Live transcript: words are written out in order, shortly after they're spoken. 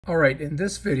All right, in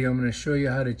this video, I'm going to show you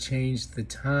how to change the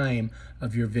time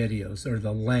of your videos, or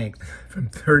the length, from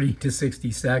 30 to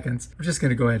 60 seconds. We're just going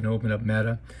to go ahead and open up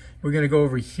Meta. We're going to go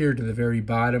over here to the very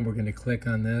bottom. We're going to click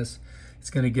on this.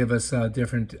 It's going to give us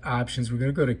different options. We're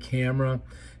going to go to camera,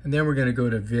 and then we're going to go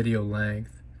to video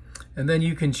length. And then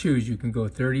you can choose. You can go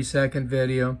 30-second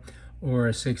video or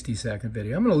a 60-second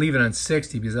video. I'm going to leave it on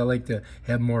 60 because I like to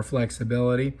have more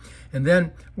flexibility. And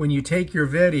then when you take your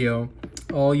video,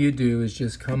 all you do is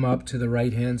just come up to the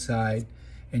right-hand side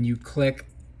and you click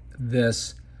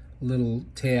this little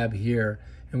tab here.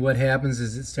 And what happens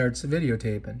is it starts the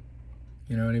videotaping.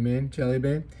 You know what I mean, Jelly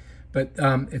Bean? But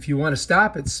if you want to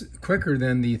stop it quicker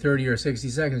than the 30 or 60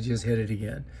 seconds, just hit it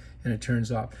again and it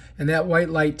turns off. And that white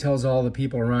light tells all the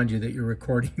people around you that you're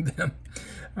recording them.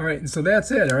 All right, and so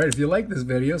that's it. All right, if you like this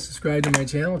video, subscribe to my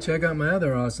channel. Check out my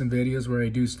other awesome videos where I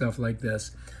do stuff like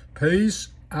this. Peace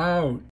out.